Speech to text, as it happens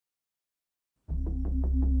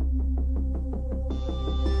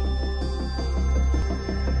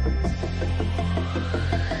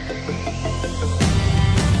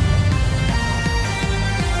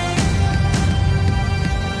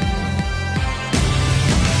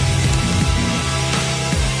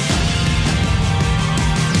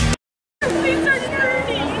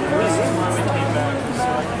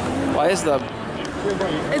is the...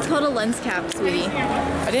 It's called a lens cap, sweetie.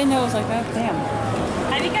 I didn't know it was like that. Damn.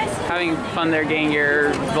 Have you guys Having fun there getting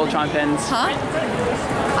your Voltron pins. Huh?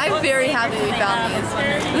 I'm very happy we found these.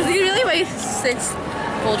 This is really my 6th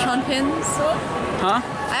Voltron pins. Huh?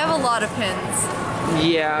 I have a lot of pins.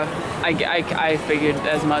 Yeah, I figured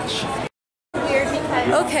as much.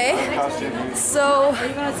 Okay, so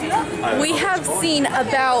we have seen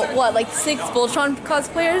about, what, like 6 Voltron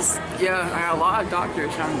cosplayers? Yeah, I got a lot of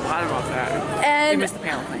doctors. I'm glad about that. And you missed the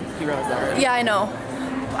panel thing. You realized that, right? yeah, I know.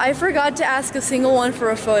 I forgot to ask a single one for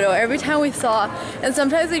a photo every time we saw, and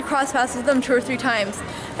sometimes we'd cross paths with them 2 or 3 times.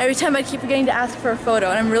 Every time I keep forgetting to ask for a photo,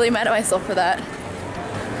 and I'm really mad at myself for that.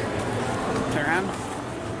 Turn around.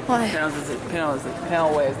 Why?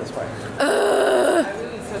 Panel way is this way. I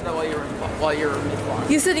really said that while you were mid-walk.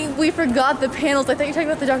 You said we forgot the panels. I thought you were talking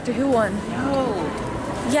about the Doctor Who one. No.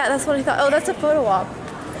 Yeah, that's what I thought. Oh, that's a photo op.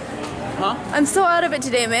 Huh? I'm so out of it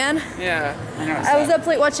today, man. Yeah, I know. I was up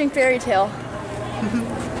late watching Fairy Tale.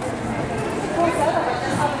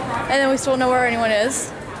 And then we still don't know where anyone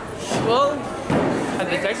is. Well, have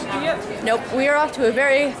they texted you yet? Nope, we are off to a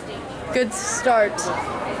very good start.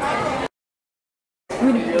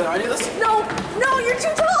 No, no, you're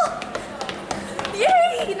too tall!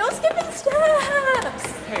 Yay, no skipping steps!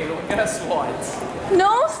 Hey, well, guess what?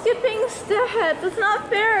 No skipping steps, it's not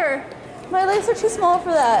fair. My legs are too small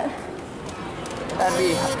for that. That'd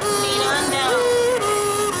be... lean on down?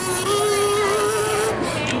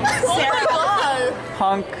 Oh my god!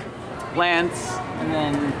 Hunk, Lance, and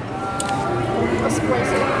then...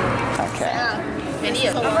 Okay. And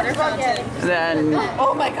you. Water fountain. Then...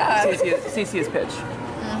 Oh my god. CC is Pidge.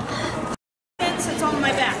 It sits on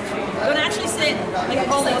my back. Don't actually sit, like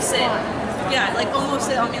almost sit. Yeah, like almost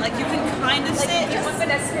sit on me. Like you can kind of sit.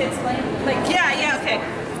 Like yeah, okay.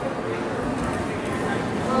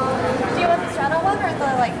 Do you want the straddle one or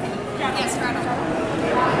the like? Yeah, straddle.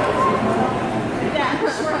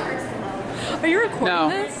 Are you recording No.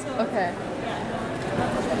 this? Okay.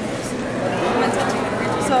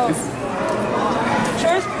 So,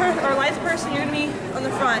 shortest or lightest person, you're gonna be on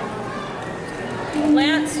the front.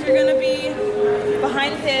 Lance, you're gonna be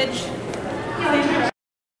behind Pidge.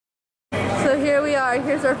 So here we are.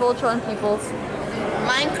 Here's our Voltron peoples.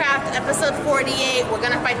 Minecraft episode 48. We're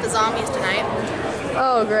gonna fight the zombies tonight.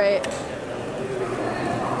 Oh, great.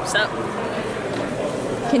 So,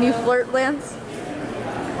 Can you flirt, Lance?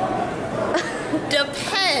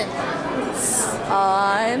 depends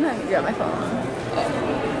On. Let me grab my phone.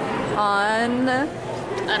 On.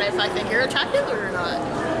 on if I think you're attractive or not.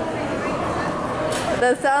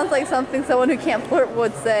 That sounds like something someone who can't flirt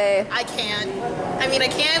would say. I can. I mean, I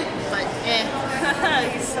can, but eh.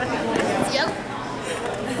 You suck. Yep.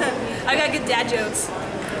 I got good dad jokes.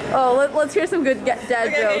 Oh, let's hear some good dad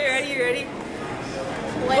Okay, jokes. you ready?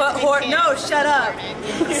 What horse? No, shut up.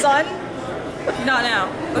 Son? Not now.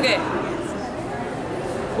 Okay.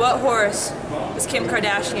 What horse does Kim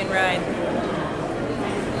Kardashian ride?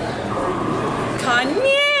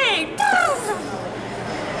 Kanye!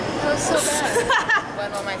 That was so bad.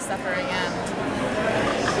 When will I suffer again?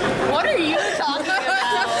 What are you talking about?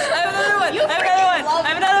 I have another one. I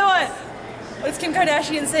have another one. What does Kim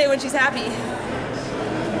Kardashian say when she's happy?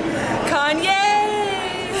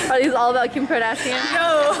 Kanye! Are these all about Kim Kardashian?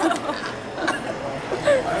 No.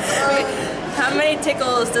 Okay. How many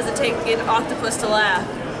tickles does it take an octopus to laugh?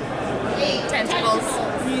 8 tentacles.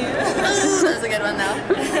 Yeah. That's a good one though.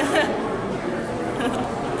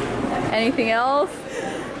 Anything else?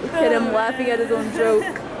 Look at him laughing at his own joke.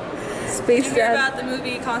 Space Did you hear Dad. about the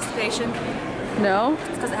movie Constipation? No? It's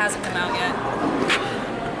because it hasn't come out yet.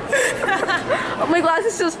 Oh, my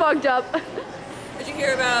glasses just fogged up. Did you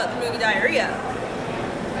hear about the movie Diarrhea?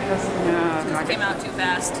 Yeah, Because it came out too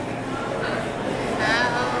fast.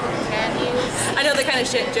 How can you I know they're kind of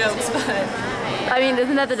shit jokes, but I mean,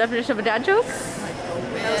 isn't that the definition of a dad joke?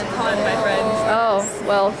 that was a pun, my friend. Oh,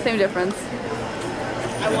 well, same difference.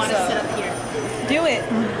 I want to sit up here. Do it.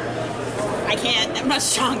 I can't. I'm not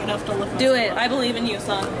strong enough to lift. Do it. I believe in you,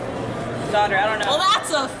 son. Daughter, I don't know. Well,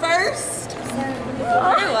 that's a first.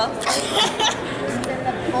 Very well.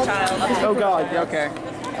 Child. Oh god, okay.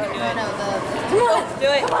 No, Do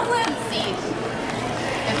it. Come on, let's see.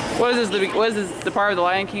 What is this, the part of the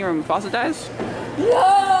Lion King where Mufasa dies?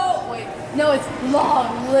 No! Wait. No, it's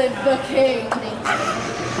long live the king.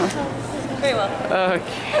 Very well. Okay.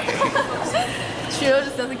 Shiro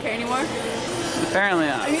just doesn't care anymore. Apparently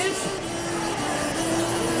not. I mean, it's...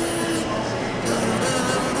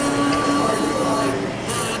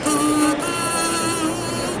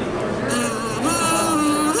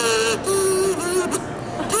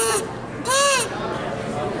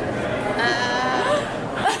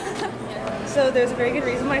 very good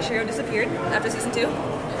reason why Shiro disappeared after season 2.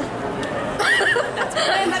 That's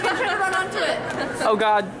right. I've been trying to run onto it. Oh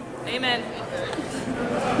God. Amen.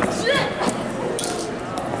 Shit!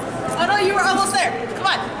 Oh no, you were almost there. Come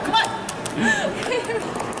on, come on.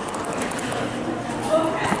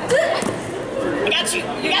 I got you.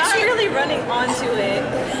 You're not really running onto it.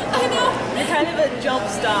 I know. You're kind of a jump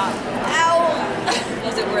stop. Ow.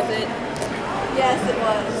 Was it worth it? Yes, it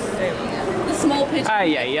was. The small pitch.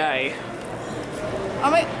 Ay ay ay. Oh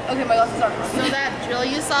my. Okay, my glasses are. So that drill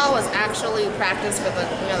you saw was actually practice for the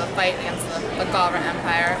the fight against the Galra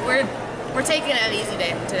Empire. We're taking it easy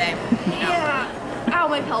day today. Yeah. Ow,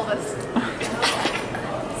 my pelvis.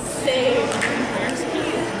 Same.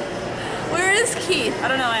 Where is Keith? I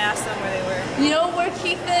don't know, I asked them where they were. You know where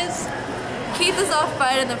Keith is? Keith is off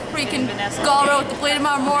fighting the freaking Galra with the blade of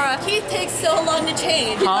Marmora. Keith takes so long to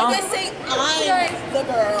change. Huh? Like I say, I'm the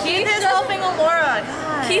girl. Keith is helping Allura.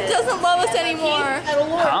 God. Keith doesn't love us anymore. And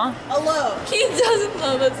Allura. Huh? Alone. Keith doesn't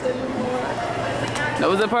love us anymore. That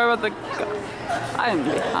was the part about the. I'm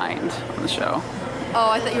behind on the show. Oh,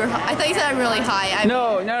 I thought you were. I thought you said I'm really high.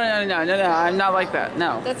 No. I'm not like that.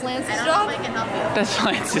 No. That's Lance's I don't know job. if I can help you. That's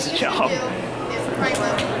Lance's What you job. can do is write the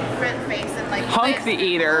front face and like. Hunk the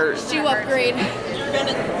Eater. Shoe upgrade.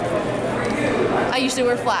 I usually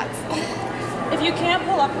wear flats. If you can't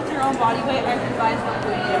pull up with your own body weight, I advise not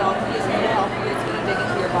doing it at all. Because it's going to help you. It's going to dig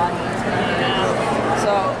into your body.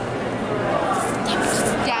 So.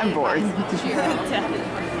 I'm bored.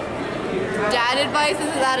 Dad advice?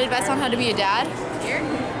 Is that advice on how to be a dad?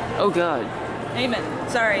 Oh God. Amen.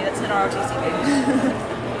 Sorry, that's an ROTC page.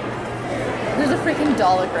 There's a freaking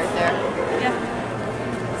Dalek right there. Yeah.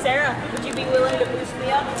 Sarah, would you be willing to boost me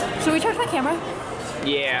up? Should we charge my camera?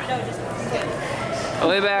 Yeah. No, just. I'll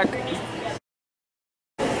be back.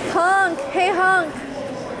 Hunk! Hey Hunk!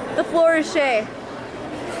 The floor is Shay.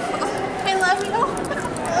 I love you.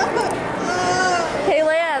 Hey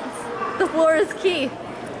Lance! The floor is Keith.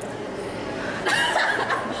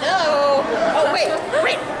 No. Oh wait.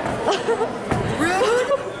 Rude.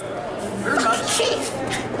 Chief.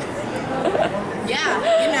 Yeah.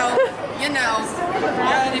 You know.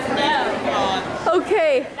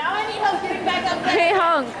 Okay. Now I need help getting back up there. Hey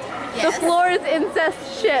Hunk! Yes. The floor is incest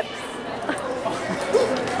ships.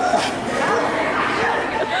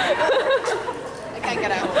 I can't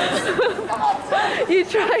get out. You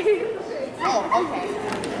tried. Oh, okay.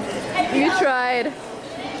 You tried.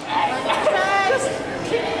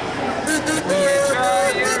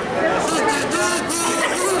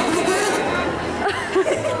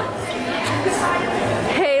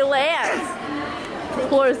 Hey Lance! The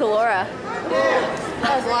floor is Allura.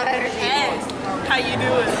 That was a lot of energy. Hey, how you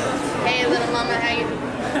doing? Hey, little mama, how you?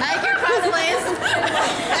 I like your cosplays.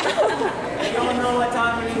 You don't know what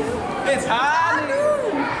time it is. It's hot.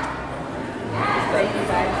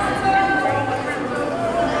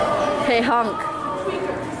 Hey Hunk.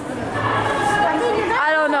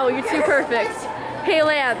 I don't know, you're too perfect. Hey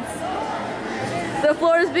Lance. The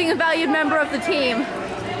floor is being a valued member of the team.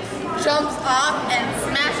 Jumps off and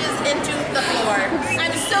smashes into the floor.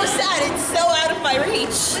 I'm so sad. It's so out of my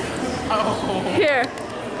reach. Here,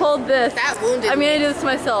 hold this. That wounded I'm gonna me. do this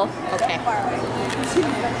myself. Okay.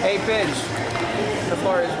 Hey, Pidge. The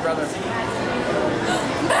floor is brother.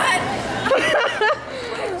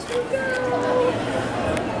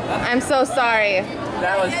 I'm so sorry.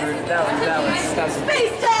 That was rude. That was.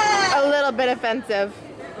 A little bit offensive.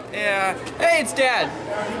 Yeah. Hey, it's Dad.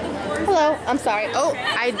 Hello, I'm sorry. Oh,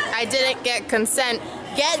 I didn't get consent.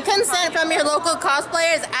 Get consent from your local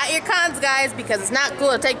cosplayers at your cons, guys, because it's not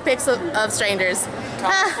cool to take pics of strangers.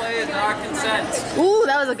 Cosplay is not consent. Ooh,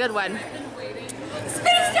 that was a good one.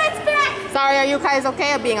 Space Jet's back! Sorry, are you guys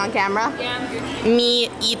okay of being on camera? Yeah, I'm good. Me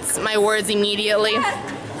eats my words immediately. You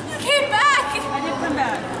came back! I did come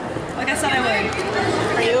back. Like I said I would.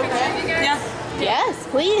 Are you okay? Yeah. Yes,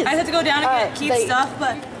 please. I had to go down and get Keith's stuff,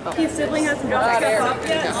 but Keith's sibling hasn't dropped his stuff off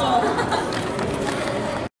yet, so.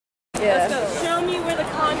 Yeah. Let's go. Show me where the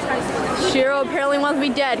contract is. Shiro apparently wants me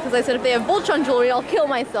dead because I said if they have Voltron jewelry, I'll kill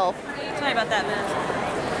myself. Sorry about that, man.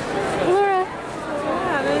 Allura.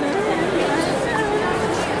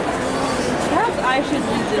 Perhaps I should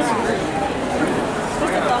leave this room.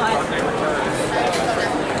 Just a thought.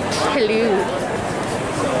 Hello.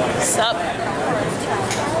 Sup?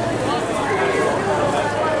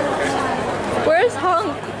 Where's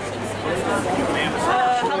Hunk?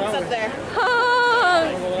 Hunk's up there.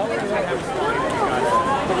 Hunk!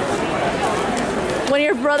 When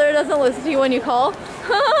your brother doesn't listen to you when you call.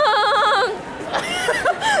 Hunk!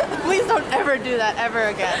 Please don't ever do that ever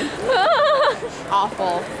again.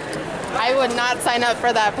 Awful. I would not sign up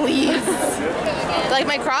for that, please. Like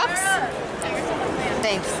my Crocs?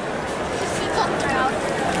 Thanks.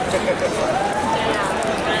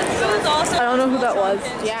 I don't know who that was.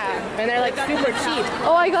 Yeah, and they're like super cheap.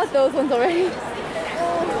 Oh, I got those ones already. Is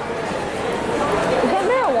that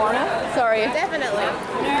marijuana? Sorry. Definitely.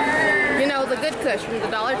 You know, the good kush from the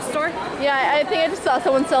dollar store? Yeah, I think I just saw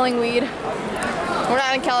someone selling weed. We're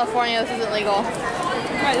not in California, this isn't legal.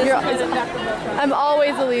 I'm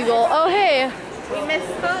always illegal. Oh, hey. We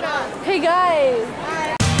missed photos. Hey, guys.